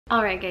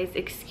Alright guys,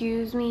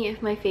 excuse me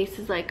if my face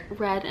is like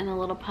red and a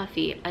little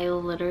puffy. I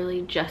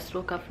literally just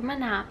woke up from a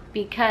nap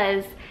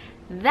because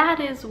that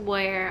is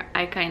where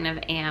I kind of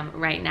am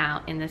right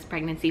now in this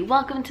pregnancy.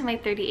 Welcome to my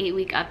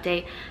 38-week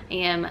update. I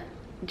am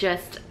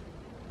just,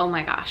 oh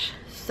my gosh,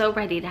 so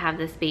ready to have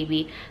this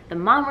baby. The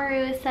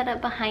Mamaru is set up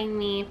behind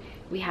me.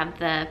 We have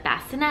the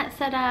bassinet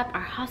set up.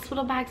 Our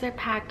hospital bags are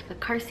packed. The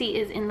car seat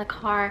is in the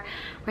car,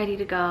 ready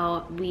to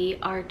go. We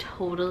are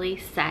totally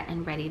set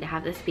and ready to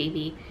have this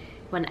baby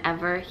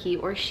whenever he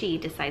or she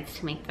decides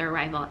to make their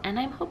arrival. And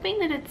I'm hoping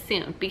that it's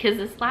soon, because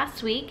this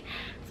last week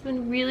has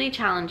been really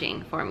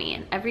challenging for me.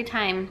 And every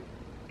time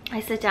I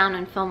sit down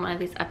and film one of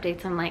these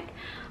updates, I'm like,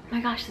 oh my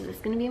gosh, is this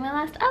gonna be my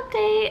last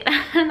update?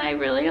 And I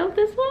really hope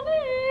this one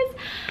is.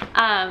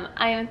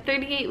 I am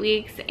 38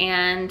 weeks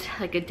and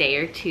like a day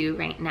or two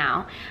right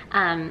now.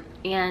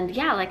 And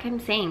yeah, like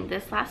I'm saying,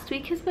 this last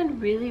week has been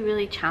really,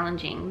 really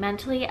challenging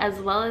mentally as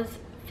well as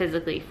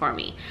physically for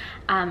me.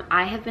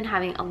 I have been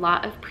having a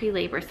lot of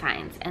pre-labor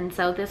signs, and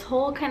so this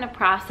whole kind of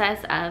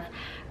process of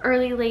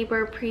early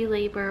labor,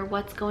 pre-labor,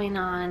 what's going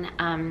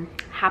on,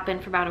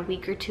 happened for about a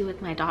week or two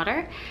with my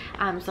daughter.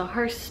 So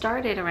hers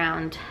started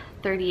around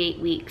 38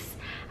 weeks.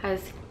 I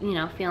was, you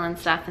know, feeling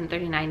stuff, in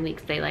 39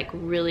 weeks they like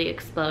really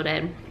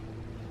exploded,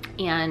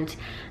 and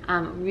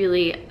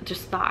really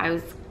just thought I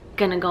was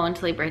gonna go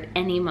into labor at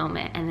any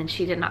moment, and then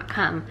she did not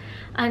come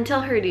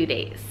until her due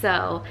date.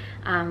 So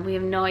we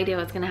have no idea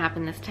what's gonna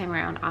happen this time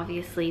around,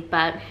 obviously,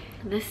 but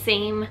the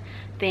same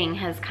thing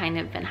has kind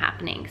of been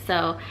happening.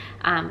 So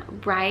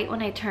right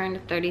when I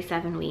turned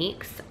 37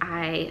 weeks,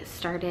 I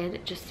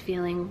started just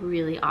feeling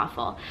really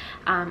awful.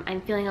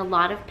 I'm feeling a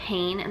lot of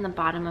pain in the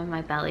bottom of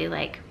my belly,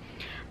 like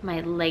my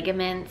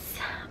ligaments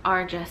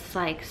are just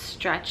like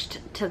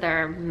stretched to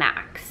their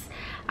max.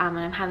 And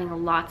I'm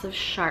having lots of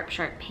sharp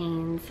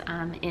pains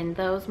in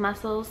those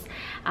muscles,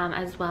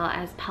 as well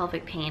as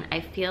pelvic pain.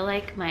 I feel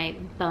like my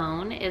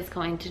bone is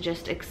going to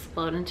just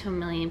explode into a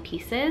million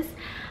pieces.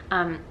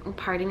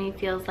 Part of me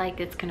feels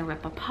like it's gonna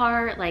rip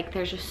apart. Like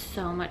there's just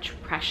so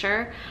much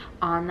pressure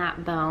on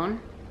that bone,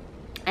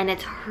 and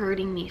it's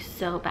hurting me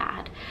so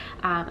bad.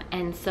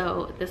 And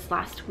so this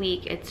last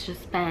week, it's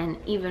just been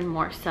even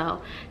more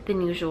so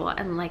than usual.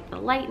 And like the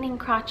lightning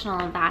crotch and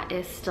all of that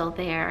is still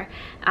there.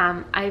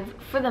 I've,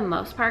 for the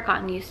most part,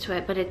 gotten used to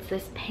it, but it's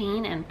this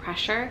pain and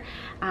pressure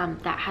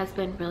that has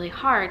been really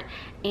hard.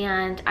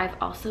 And I've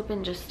also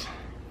been just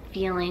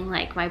feeling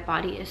like my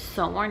body is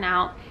so worn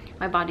out.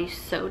 My body's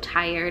so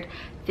tired.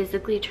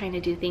 Physically trying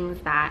to do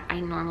things that I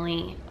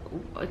normally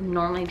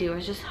do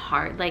is just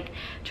hard, like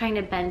trying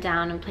to bend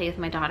down and play with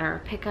my daughter,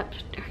 or pick up,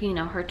 you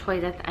know, her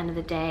toys at the end of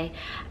the day,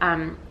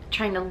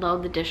 trying to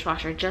load the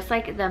dishwasher. Just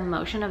like the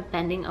motion of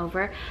bending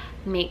over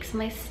makes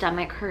my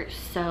stomach hurt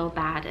so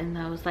bad, and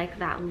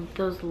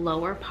those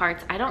lower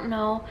parts. I don't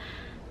know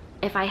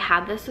if I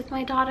had this with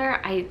my daughter.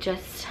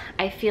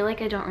 I feel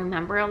like I don't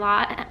remember a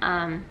lot.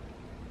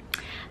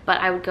 But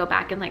I would go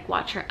back and like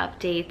watch her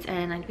updates,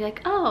 and I'd be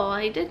like, oh,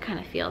 I did kind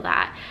of feel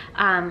that.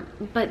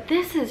 But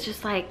this is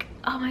just like,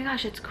 oh my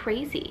gosh, it's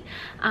crazy.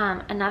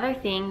 Another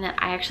thing that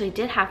I actually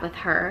did have with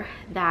her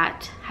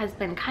that has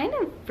been kind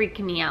of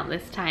freaking me out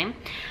this time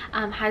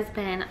has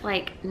been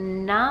like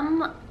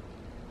numb,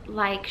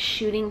 like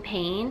shooting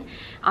pain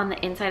on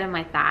the inside of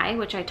my thigh,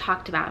 which I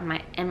talked about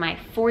in my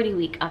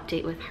 40-week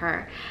update with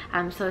her.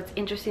 So it's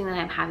interesting that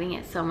I'm having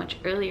it so much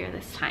earlier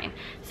this time.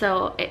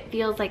 So it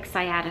feels like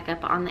sciatica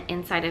on the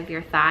inside of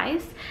your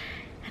thighs,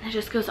 and it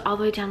just goes all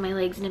the way down my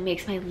legs, and it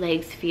makes my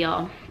legs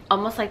feel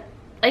almost like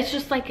it's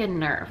just like a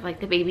nerve, like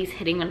the baby's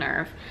hitting a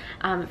nerve.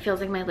 It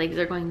feels like my legs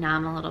are going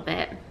numb a little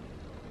bit,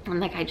 and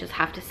like I just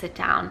have to sit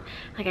down.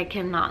 Like I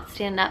cannot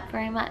stand up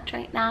very much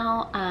right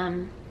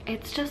now.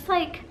 It's just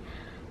like,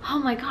 oh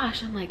my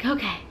gosh, I'm like,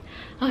 okay,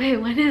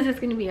 when is this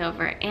gonna be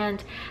over?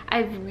 And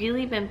I've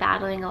really been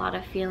battling a lot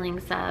of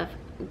feelings of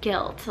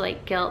guilt,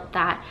 like guilt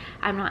that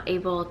I'm not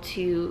able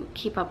to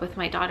keep up with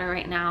my daughter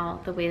right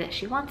now the way that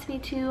she wants me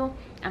to.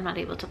 I'm not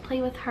able to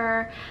play with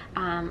her.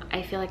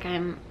 I feel like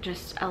I'm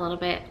just a little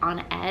bit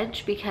on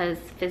edge because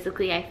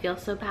physically I feel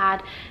so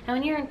bad. And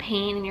when you're in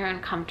pain and you're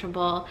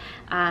uncomfortable,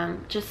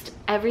 just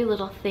every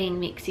little thing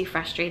makes you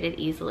frustrated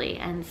easily.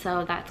 And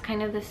so that's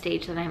kind of the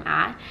stage that I'm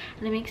at.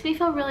 And it makes me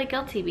feel really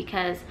guilty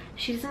because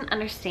she doesn't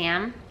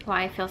understand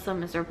why I feel so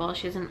miserable.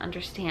 She doesn't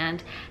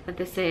understand that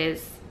this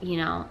is, you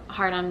know,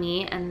 hard on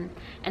me, and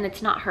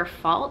it's not her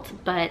fault,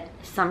 but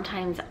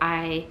sometimes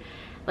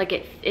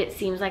it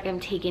seems like I'm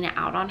taking it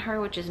out on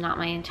her, which is not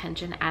my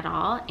intention at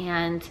all.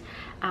 And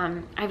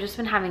I've just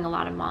been having a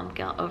lot of mom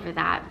guilt over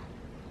that.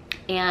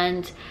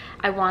 And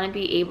I want to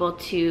be able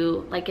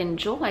to like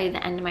enjoy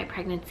the end of my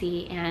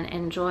pregnancy and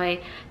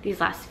enjoy these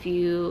last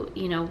few,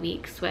 you know,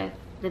 weeks with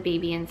the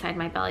baby inside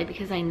my belly,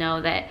 because I know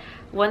that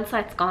once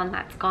that's gone,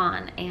 that's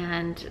gone.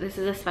 And this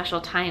is a special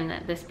time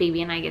that this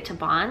baby and I get to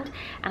bond,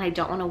 and I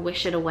don't want to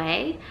wish it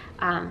away.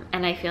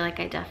 And I feel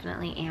like I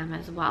definitely am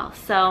as well.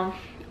 So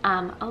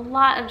a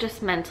lot of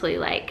just mentally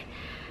like,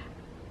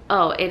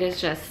 oh, it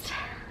is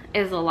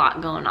a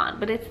lot going on.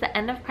 But it's the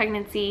end of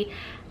pregnancy.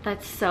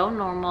 That's so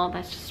normal.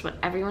 That's just what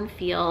everyone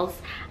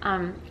feels.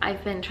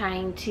 I've been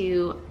trying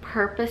to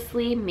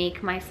purposely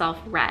make myself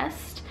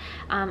rest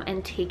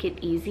and take it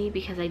easy,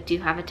 because I do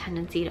have a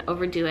tendency to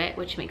overdo it,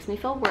 which makes me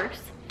feel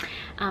worse.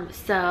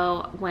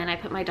 So when I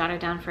put my daughter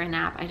down for a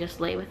nap, I just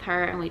lay with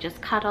her and we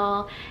just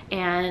cuddle,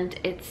 and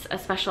it's a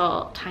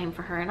special time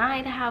for her and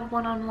I to have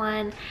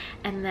one-on-one,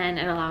 and then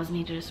it allows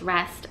me to just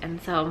rest.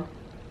 And so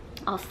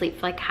I'll sleep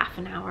for like half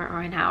an hour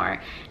or an hour,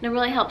 and it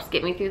really helps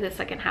get me through the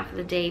second half of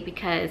the day,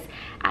 because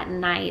at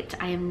night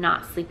I am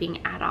not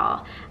sleeping at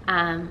all.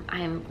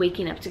 I'm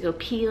waking up to go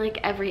pee like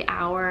every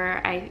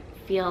hour, I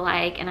feel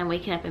like, and I'm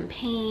waking up in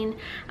pain.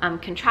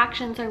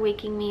 Contractions are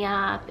waking me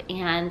up,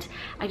 and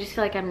I just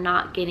feel like I'm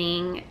not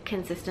getting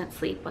consistent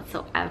sleep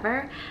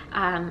whatsoever.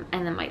 And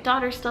then my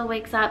daughter still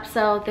wakes up,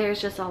 so there's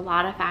just a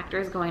lot of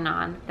factors going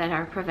on that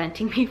are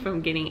preventing me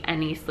from getting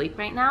any sleep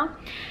right now.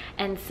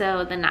 And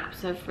so the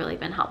naps have really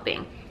been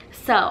helping.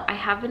 So I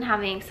have been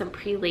having some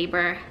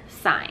pre-labor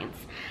signs,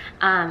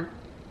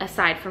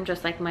 aside from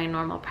just like my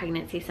normal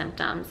pregnancy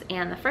symptoms.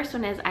 And the first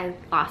one is I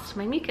lost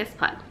my mucus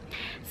plug.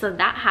 So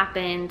that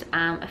happened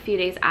a few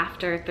days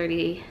after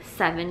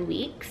 37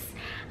 weeks.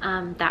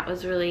 That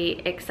was really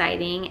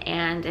exciting,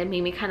 and it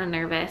made me kind of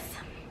nervous,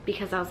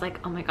 because I was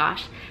like, oh my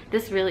gosh,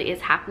 this really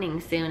is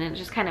happening soon. And it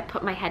just kind of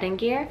put my head in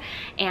gear,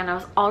 and I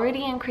was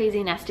already in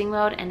crazy nesting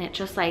mode, and it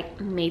just like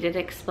made it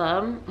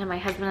explode. And my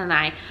husband and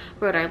I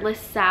wrote our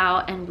lists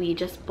out, and we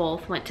just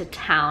both went to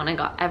town and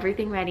got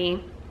everything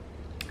ready.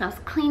 I was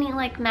cleaning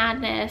like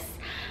madness,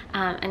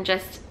 and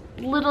just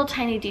little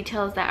tiny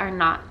details that are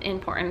not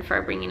important for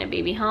bringing a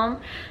baby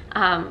home,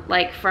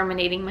 like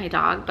ferminating my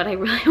dog, but I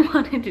really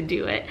wanted to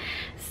do it.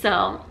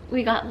 So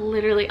we got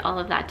literally all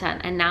of that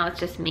done, and now it's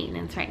just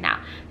maintenance right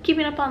now.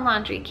 Keeping up on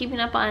laundry, keeping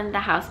up on the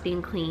house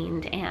being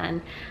cleaned,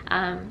 and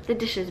the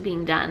dishes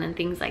being done and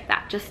things like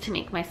that, just to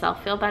make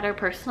myself feel better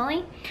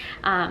personally.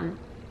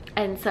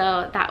 And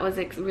so that was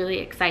really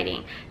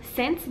exciting.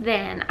 Since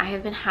then, I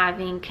have been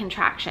having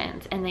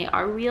contractions, and they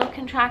are real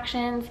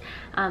contractions.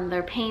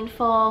 They're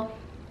painful.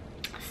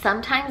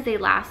 Sometimes they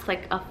last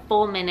like a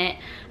full minute,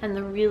 and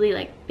they're really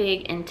like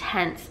big,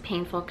 intense,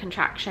 painful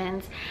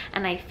contractions,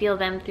 and I feel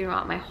them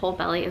throughout my whole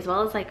belly, as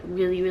well as like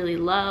really, really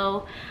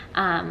low,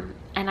 and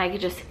I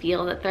could just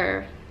feel that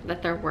they're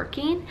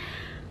working,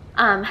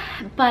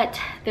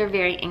 but they're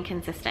very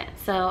inconsistent.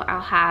 So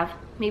I'll have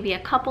maybe a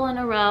couple in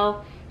a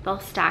row, they'll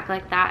stack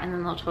like that, and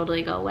then they'll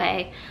totally go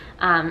away,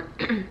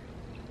 and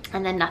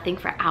then nothing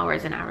for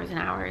hours and hours and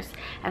hours,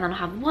 and then I'll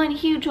have one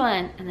huge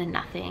one, and then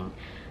nothing.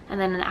 And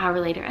then an hour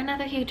later,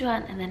 another huge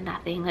one, and then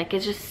nothing. Like,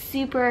 it's just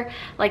super,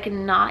 like,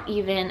 not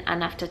even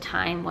enough to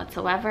time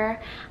whatsoever.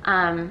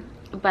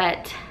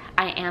 But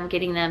I am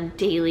getting them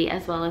daily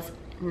as well as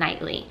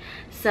nightly.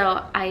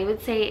 So I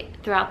would say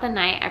throughout the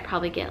night, I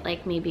probably get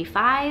like maybe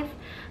 5.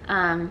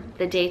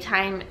 The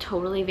daytime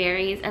totally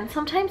varies, and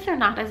sometimes they're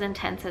not as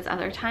intense as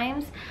other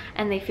times,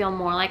 and they feel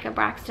more like a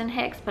Braxton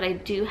Hicks, but I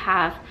do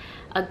have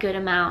a good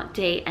amount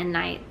day and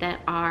night that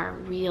are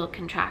real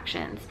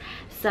contractions.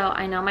 So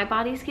I know my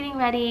body's getting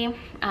ready.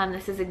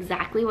 This is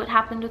exactly what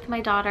happened with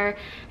my daughter.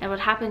 And what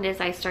happened is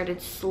I started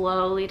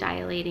slowly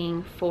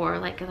dilating for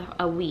like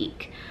a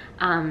week,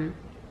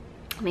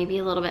 maybe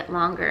a little bit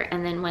longer.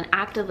 And then when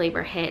active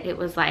labor hit, it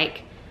was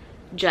like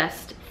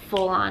just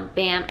full on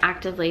bam,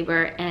 active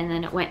labor, and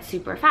then it went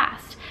super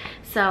fast.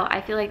 So I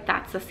feel like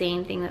that's the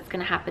same thing that's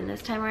gonna happen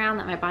this time around,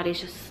 that my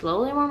body's just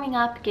slowly warming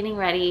up, getting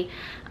ready.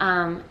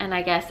 And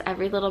I guess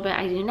every little bit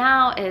I do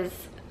now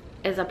is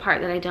a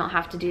part that I don't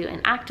have to do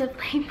in active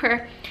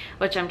labor,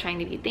 which I'm trying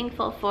to be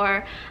thankful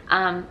for.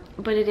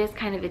 But it is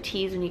kind of a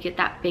tease when you get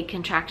that big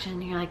contraction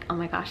and you're like, oh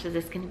my gosh, is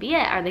this gonna be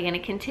it? Are they gonna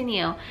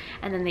continue?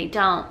 And then they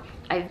don't.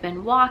 I've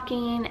been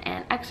walking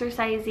and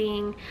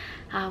exercising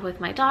with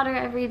my daughter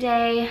every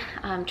day,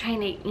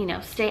 trying to, you know,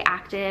 stay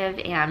active.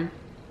 And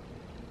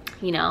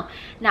you know,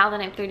 now that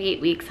I'm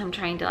 38 weeks, I'm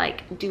trying to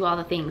like do all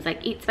the things,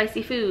 like eat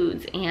spicy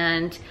foods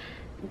and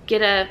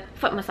get a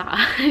foot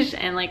massage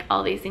and like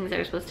all these things that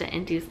are supposed to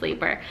induce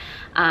labor.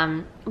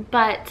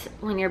 But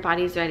when your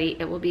body's ready,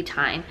 it will be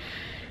time.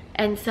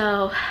 And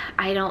so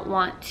I don't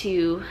want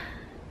to,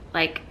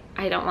 like,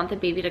 I don't want the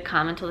baby to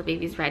come until the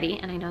baby's ready.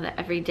 And I know that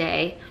every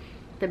day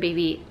the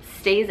baby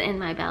stays in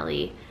my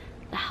belly,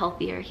 the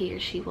healthier he or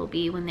she will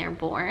be when they're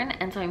born.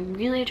 And so I'm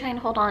really trying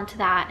to hold on to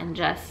that and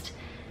just,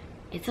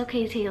 it's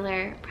okay,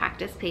 Tayler,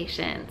 practice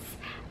patience,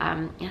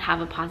 and have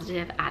a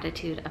positive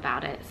attitude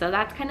about it. So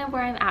that's kind of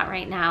where I'm at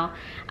right now.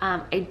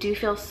 I do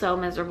feel so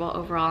miserable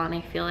overall, and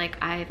I feel like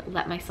I've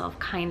let myself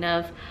kind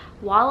of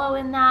wallow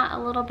in that a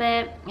little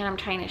bit, and I'm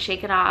trying to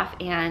shake it off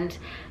and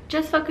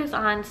just focus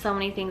on so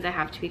many things I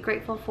have to be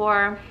grateful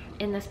for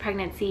in this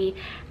pregnancy.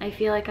 I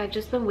feel like I've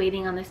just been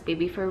waiting on this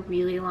baby for a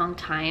really long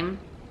time,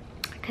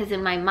 because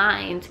in my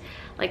mind,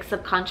 like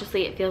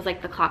subconsciously, it feels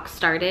like the clock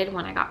started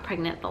when I got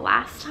pregnant the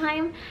last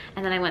time,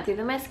 and then I went through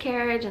the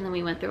miscarriage, and then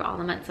we went through all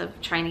the months of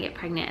trying to get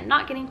pregnant and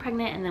not getting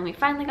pregnant, and then we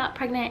finally got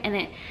pregnant,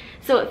 and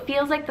so it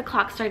feels like the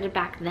clock started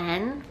back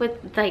then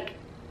with like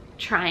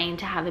trying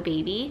to have a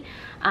baby.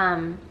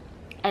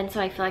 And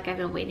so I feel like I've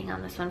been waiting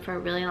on this one for a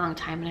really long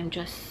time, and I'm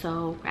just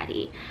so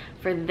ready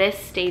for this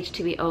stage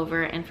to be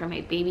over and for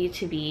my baby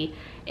to be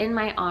in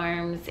my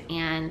arms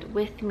and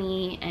with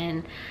me,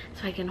 and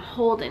so I can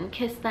hold and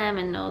kiss them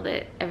and know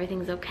that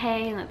everything's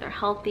okay and that they're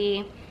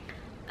healthy.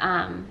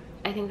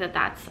 I think that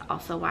that's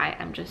also why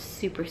I'm just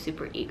super,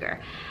 super eager.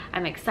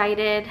 I'm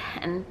excited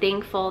and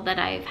thankful that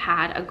I've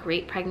had a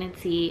great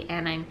pregnancy,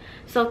 and I'm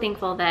so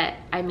thankful that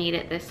I made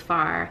it this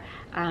far,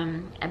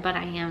 but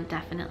I am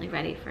definitely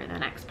ready for the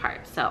next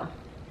part. So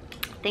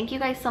thank you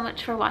guys so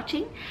much for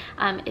watching.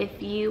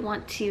 If you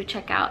want to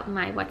check out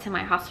my what's in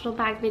my hospital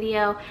bag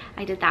video,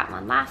 I did that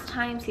one last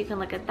time, so you can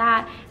look at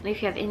that. And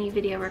if you have any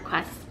video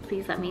requests,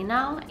 please let me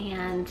know,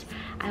 and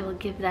I will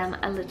give them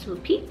a little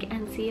peek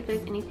and see if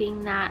there's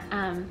anything that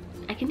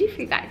I can do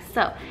for you guys.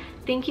 So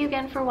thank you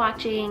again for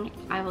watching.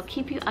 I will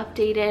keep you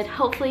updated.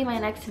 Hopefully my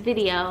next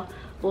video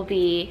will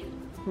be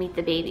meet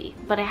the baby,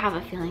 but I have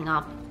a feeling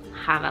I'll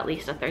have at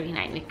least a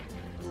 39-week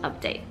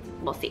update.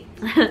 We'll see.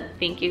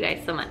 Thank you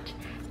guys so much.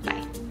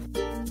 Bye.